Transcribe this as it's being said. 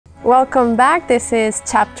Welcome back. This is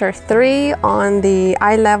chapter 3 on the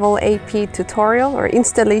iLevil AP tutorial or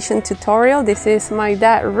installation tutorial. This is my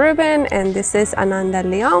dad Ruben and this is Ananda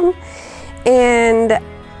Leon. And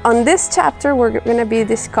on this chapter we're going to be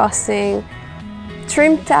discussing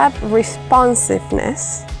trim tab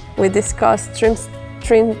responsiveness. We discussed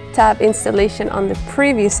trim tab installation on the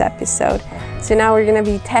previous episode. So now we're going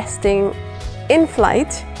to be testing in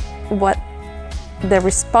flight what the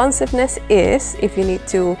responsiveness is, if you need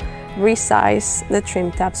to resize the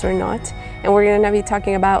trim tabs or not. And we're going to be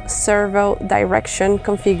talking about servo direction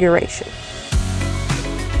configuration.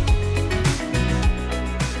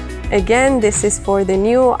 Again, this is for the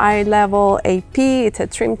new iLevil AP. It's a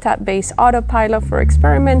trim tab based autopilot for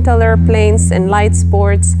experimental airplanes and light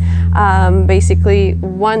sports. Basically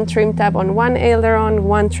one trim tab on one aileron,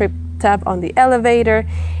 one trim tab on the elevator.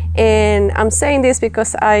 And I'm saying this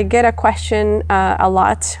because I get a question a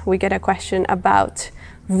lot. We get a question about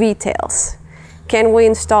VTALs. Can we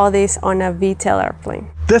install this on a VTAL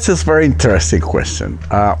airplane? This is a very interesting question.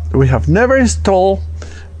 We have never installed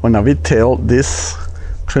on a VTAL this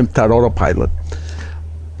trim tab autopilot,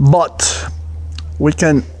 but we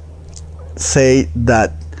can say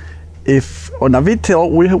that if on a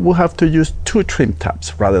VTAL we will have to use 2 trim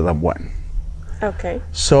tabs rather than 1. Okay.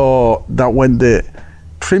 So that when the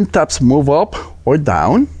trim tabs move up or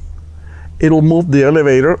down, it'll move the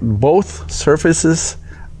elevator, both surfaces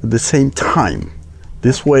at the same time.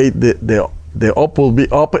 This way the up will be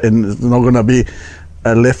up and it's not going to be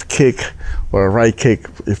a left kick or a right kick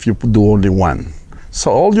if you do only one.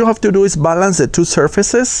 So all you have to do is balance the 2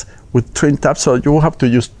 surfaces with trim tabs, so you will have to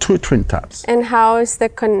use 2 trim tabs. And how is the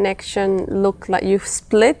connection look like? You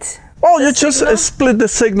split? Oh, you just split the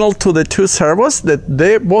signal to the 2 servos that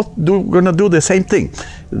they both gonna do the same thing.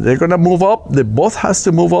 They're gonna move up. They both has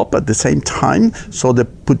to move up at the same time, so they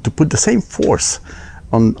put the same force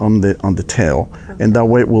on the tail, okay. And that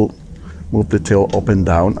way it will move the tail up and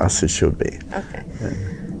down as it should be. Okay.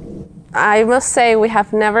 I must say we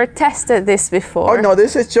have never tested this before. Oh no,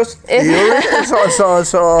 this is just theory.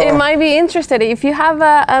 so it might be interesting. If you have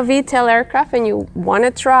a VTAL aircraft and you want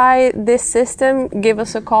to try this system, give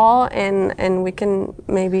us a call and we can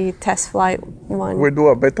maybe test flight one. We do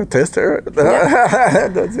a beta tester. Yeah.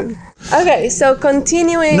 That's it. Okay, so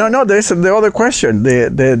continuing. No, there's the other question,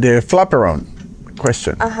 the flap around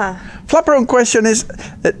question. Flap around question is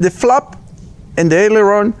the flap and the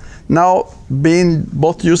aileron now being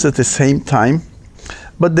both used at the same time,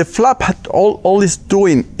 but the flap all it's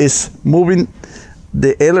doing is moving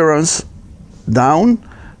the ailerons down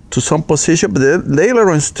to some position, but the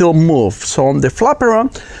ailerons still move. So on the flap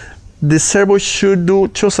around, the servo should do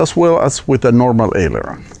just as well as with a normal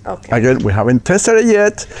aileron. Okay. Again, we haven't tested it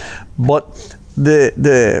yet, but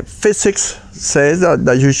the physics says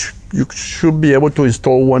that you should be able to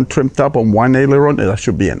install 1 trim tab on 1 aileron, and that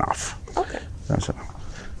should be enough. Okay.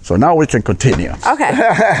 So now we can continue.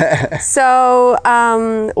 Okay. So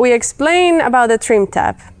we explained about the trim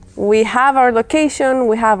tab. We have our location,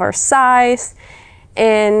 we have our size,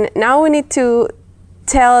 and now we need to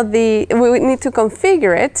we need to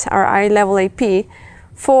configure it, our iLevil AP,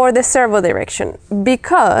 for the servo direction.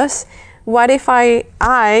 Because what if I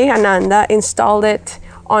Ananda, installed it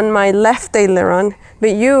on my left aileron, but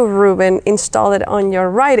you, Ruben, installed it on your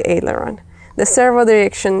right aileron? The servo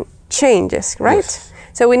direction changes, right? Yes.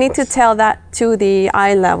 So we need to tell that to the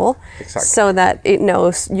iLevil, exactly, so that it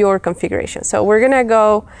knows your configuration. So we're gonna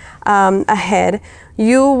go ahead.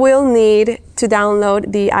 You will need to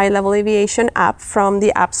download the iLevil Aviation app from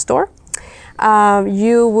the App Store.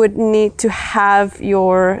 You would need to have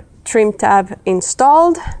your trim tab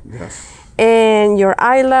installed, yes, and your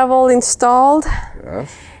iLevil installed,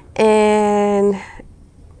 yes, and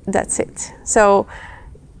that's it. So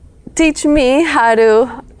teach me how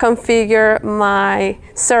to configure my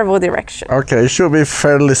servo direction. Okay, it should be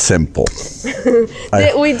fairly simple.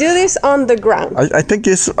 We do this on the ground. I think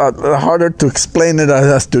it's harder to explain it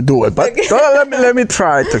as to do it, but let me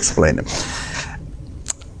try to explain it.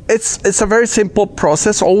 It's a very simple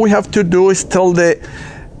process. All we have to do is tell the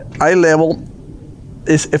iLevil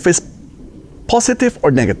if it's positive or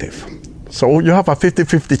negative. So you have a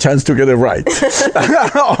 50-50 chance to get it right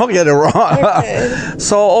or get it wrong. Okay.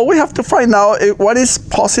 So all we have to find out is what is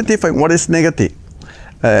positive and what is negative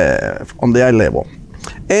on the iLevil.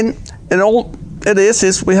 And all it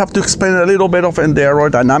is we have to explain a little bit of the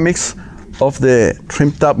aerodynamics of the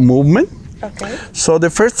trim tab movement. Okay. So the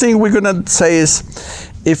first thing we're gonna say is,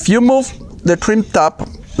 if you move the trim tab,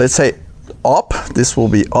 let's say up, this will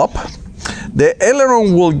be up, the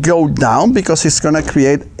aileron will go down because it's gonna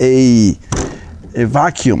create a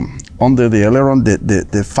vacuum under the aileron,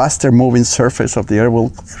 the faster moving surface of the air will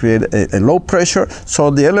create a low pressure, so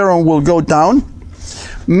the aileron will go down,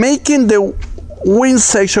 making the wing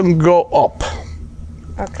section go up.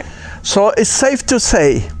 Okay. So it's safe to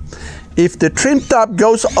say, if the trim tab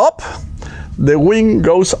goes up, the wing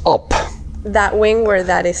goes up. That wing where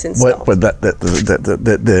that is installed. But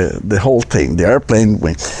the whole thing, the airplane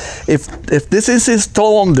wing. If this is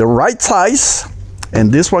installed on the right size,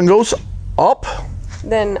 and this one goes up,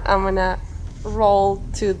 then I'm gonna roll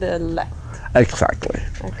to the left. Exactly.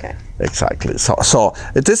 Okay. Exactly. So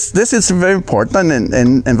this is very important,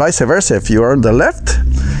 and vice versa. If you are on the left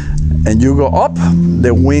and you go up,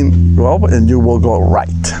 the wing go up, and you will go right.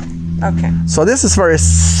 Okay. So this is very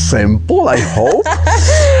simple, I hope.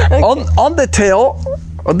 Okay. On the tail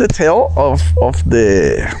of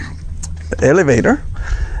the elevator,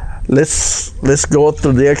 let's go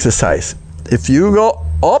through the exercise. If you go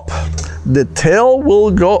up, the tail will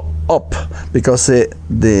go up because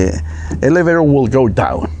the elevator will go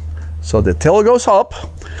down. So the tail goes up,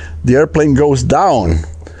 the airplane goes down.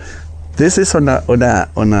 This is on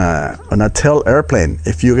a tail airplane.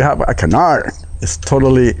 If you have a canard, it's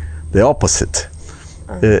totally the opposite.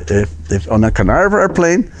 If on a canard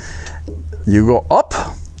airplane, you go up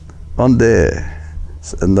on the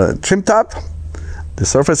trim tab, the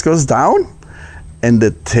surface goes down, and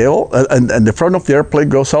the tail and the front of the airplane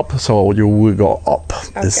goes up, so you will go up.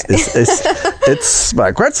 Okay. It's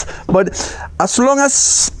backwards. But as long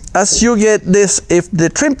as you get this, if the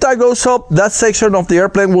trim tab goes up, that section of the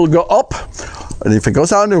airplane will go up. And if it goes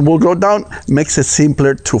down, it will go down. Makes it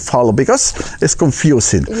simpler to follow because it's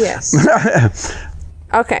confusing. Yes.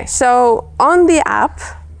 Okay, so on the app,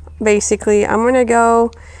 basically, I'm gonna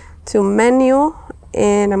go to menu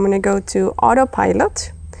and I'm gonna go to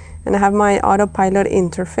autopilot, and I have my autopilot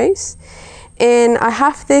interface. And I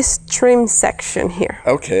have this trim section here.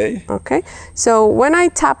 Okay. Okay, so when I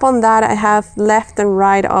tap on that, I have left and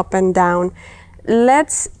right, up and down.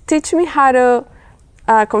 Teach me how to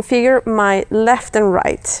configure my left and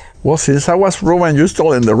right. Well, since I was Ruben, you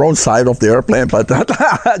stole on the wrong side of the airplane, but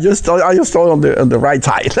I just stole on the right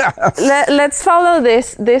side. Let's follow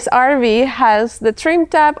this. This RV has the trim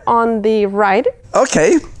tab on the right.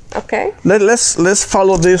 Okay. Okay. Let's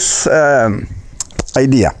follow this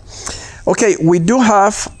idea. Okay, we do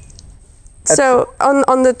have. So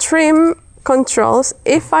on the trim controls,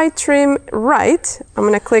 if I trim right, I'm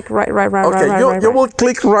gonna click right. Okay, you will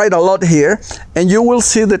click right a lot here, and you will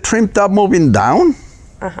see the trim tab moving down.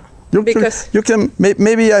 Uh-huh. You can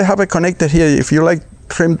maybe I have it connected here. If you like,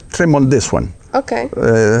 trim on this one. Okay.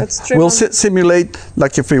 Let's trim. We'll simulate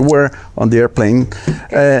like if we were on the airplane.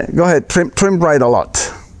 Okay. Go ahead, trim right a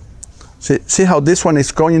lot. See how this one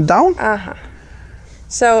is going down? Uh-huh.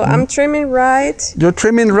 So I'm trimming right. You're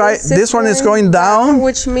trimming right. This one is going down,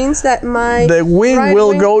 which means that the wing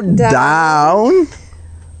will go down.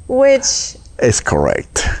 Which is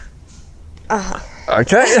correct. Uh-huh.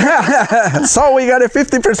 Okay. So we got a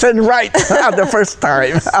 50% right the first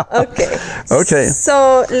time. Okay. Okay.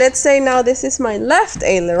 So let's say now this is my left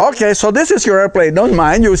aileron. Okay, so this is your airplane. Don't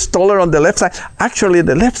mind, you install it on the left side. Actually,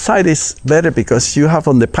 the left side is better because you have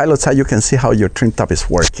on the pilot side, you can see how your trim tab is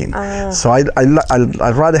working. So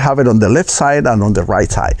I'd rather have it on the left side and on the right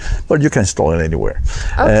side, but you can install it anywhere.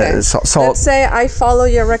 Okay. So let's say I follow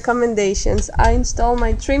your recommendations. I install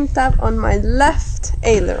my trim tab on my left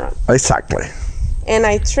aileron. Exactly. And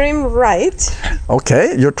I trim right.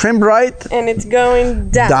 Okay, you trim right. And it's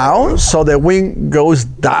going down. Down, so the wing goes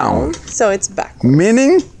down. So it's backwards.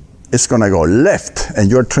 Meaning it's gonna go left and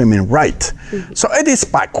you're trimming right. Mm-hmm. So it is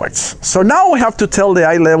backwards. So now we have to tell the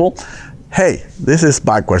iLevil, hey, this is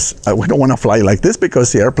backwards. We don't wanna fly like this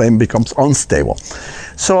because the airplane becomes unstable.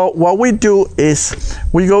 So what we do is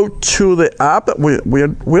we go to the app,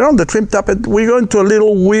 we're on the trim tab, and we go into a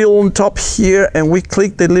little wheel on top here and we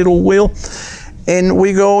click the little wheel. And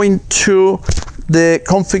we go into the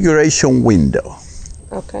configuration window.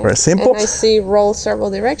 Okay. Very simple. And I see roll servo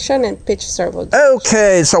direction and pitch servo direction.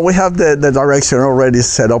 Okay, so we have the direction already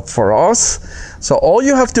set up for us. So all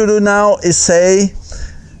you have to do now is say,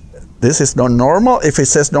 this is not normal. If it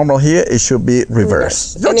says normal here, it should be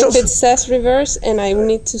reverse. And if it says reverse and I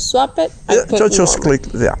need to swap it, I put just click,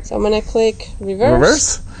 yeah. So I'm gonna click reverse.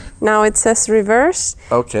 Reverse. Now it says reverse.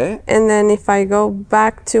 Okay. And then if I go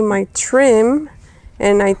back to my trim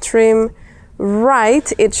and I trim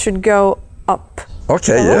right, it should go up.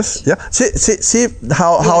 Okay, yes, yeah. See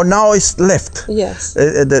how now it's left. Yes.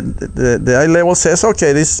 The iLevil says,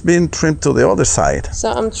 okay, this is being trimmed to the other side.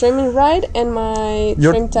 So I'm trimming right and my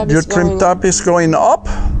trim tab is going up. Your trim tab is going up.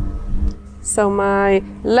 So my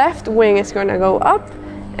left wing is going to go up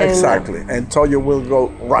Exactly, and so you will go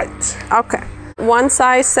right. Okay. Once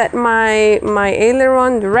I set my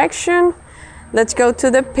aileron direction, let's go to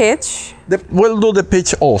the pitch. We'll do the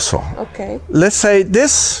pitch also. Okay. Let's say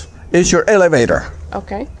this is your elevator.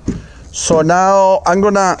 Okay. So now I'm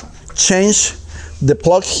gonna change the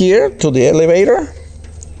plug here to the elevator.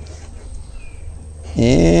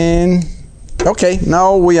 And okay,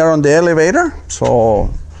 now we are on the elevator. So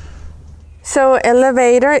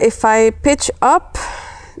elevator, if I pitch up,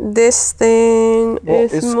 this thing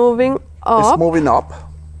is moving up. It's moving up.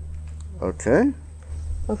 Okay.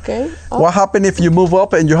 Okay. Up. What happens if you move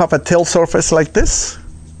up and you have a tail surface like this?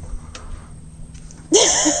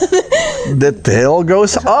 The tail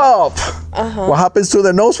goes up. What happens to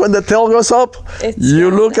the nose when the tail goes up?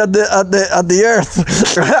 You look at the Earth,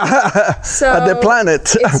 at the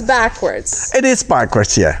planet. It's backwards. It is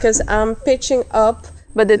backwards, yeah. Because I'm pitching up,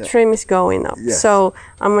 but the trim is going up. Yes. So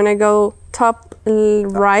I'm gonna go top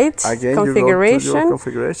right Again, configuration, you go to your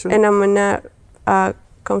configuration, and I'm gonna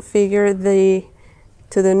configure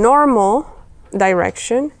to the normal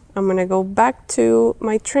direction. I'm gonna go back to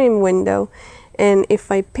my trim window. And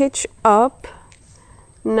if I pitch up,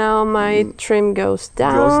 now my trim goes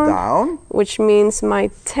down, which means my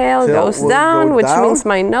tail goes down, which means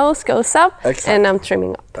my nose goes up, and I'm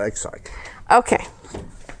trimming up. Exactly. Okay,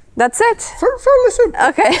 that's it. Fairly simple.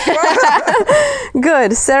 Okay,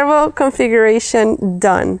 good. Servo configuration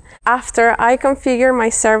done. After I configure my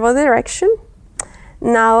servo direction,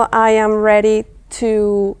 now I am ready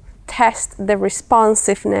to test the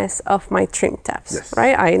responsiveness of my trim tabs, yes.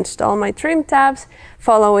 Right? I install my trim tabs,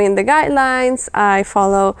 following the guidelines, I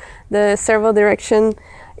follow the servo direction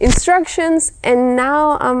instructions, and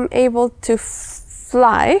now I'm able to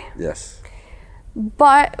fly. Yes.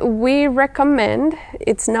 But we recommend,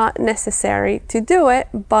 it's not necessary to do it,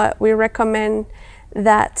 but we recommend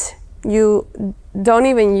that you don't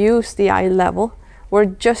even use the iLevil. We're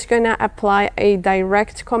just gonna apply a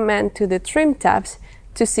direct command to the trim tabs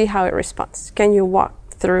to see how it responds. Can you walk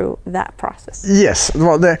through that process? Yes.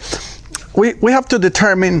 Well, we have to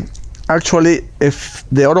determine actually if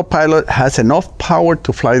the autopilot has enough power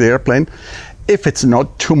to fly the airplane, if it's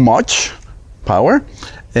not too much power.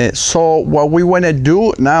 So what we want to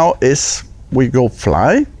do now is we go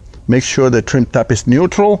fly, make sure the trim tab is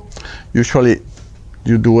neutral. Usually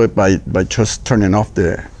you do it by just turning off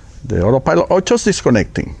the autopilot or just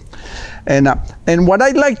disconnecting. And what I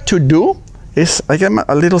like to do is I get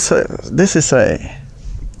a little, this is a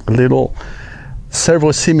little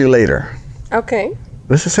servo simulator. Okay.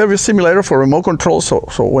 This is a servo simulator for remote control. So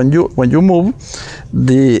when you move,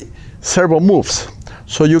 the servo moves.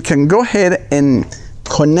 So you can go ahead and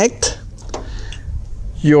connect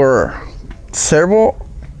your servo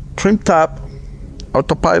trim tab,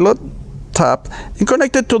 autopilot tab, and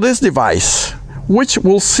connect it to this device, which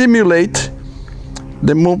will simulate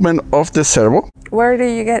the movement of the servo. Where do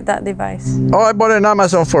you get that device? Oh, I bought it on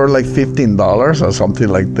Amazon for like $15 or something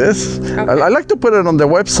like this. Okay. I like to put it on the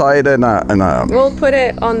website and we'll put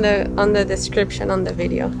it on the description on the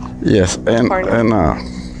video. Yes, and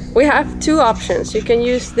we have two options. You can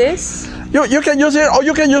use this. You can use it, or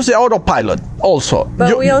you can use the autopilot also.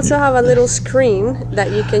 But we also have a little screen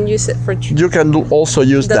that you can use it for. You can also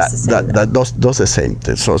use that does the same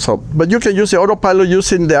thing. But you can use the autopilot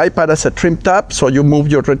using the iPad as a trim tab. So you move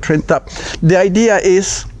your trim tab. The idea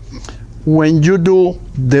is when you do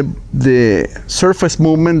the surface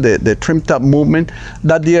movement, the trim tab movement,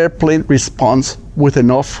 that the airplane responds with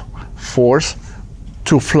enough force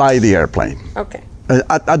to fly the airplane. Okay.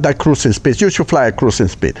 At that cruising speed. You should fly at cruising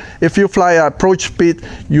speed. If you fly at approach speed,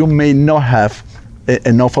 you may not have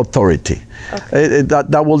enough authority. Okay.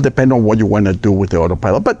 That will depend on what you want to do with the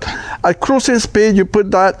autopilot. But at cruising speed, you put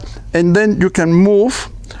that, and then you can move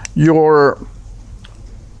your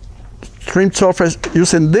trim surface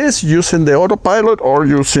using the autopilot, or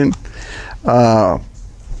using the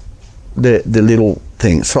little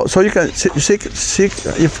thing. So you can see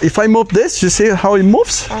if I move this, you see how it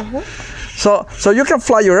moves? Uh-huh. So you can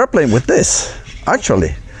fly your airplane with this,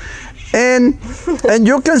 actually. And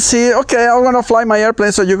you can see, okay, I'm gonna fly my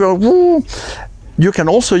airplane, so you go, woo. You can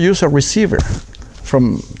also use a receiver,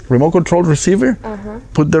 from remote control receiver. Uh-huh.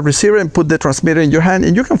 Put the receiver and put the transmitter in your hand,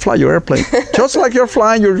 and you can fly your airplane. Just like you're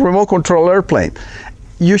flying your remote control airplane.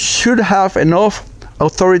 You should have enough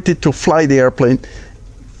authority to fly the airplane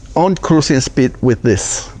on cruising speed with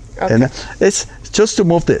this. Okay. And it's just to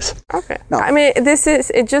move this. Okay. Now, I mean,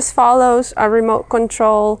 it just follows a remote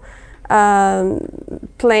control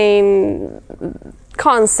plane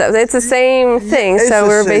concept. It's the same thing. So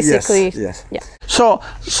we're basically, yes. Yeah.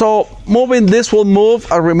 So moving this will move,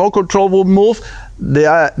 a remote control will move.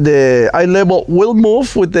 the iLevil will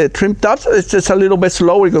move with the trim tabs. It's just a little bit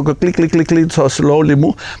slow. We go click, click, click, click, so slowly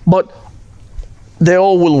move. But they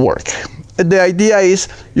all will work. The idea is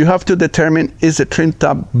you have to determine, is the trim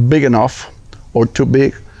tab big enough or too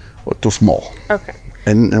big or too small? Okay.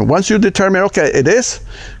 And once you determine, okay, it is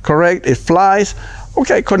correct, it flies,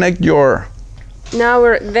 okay, connect your... Now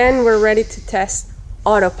we're ready to test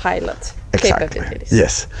autopilot Exactly. capabilities.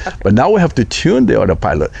 Yes. Okay. But now we have to tune the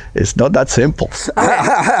autopilot. It's not that simple. Okay.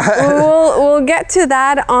 we'll get to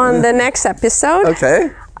that on the next episode.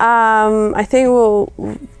 Okay. I think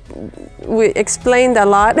we explained a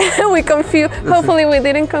lot. Hopefully we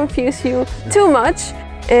didn't confuse you too much.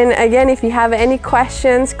 And again, if you have any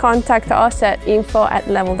questions, contact us at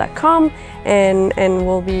info@levil.com and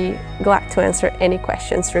we'll be glad to answer any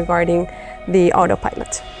questions regarding the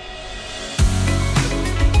autopilot.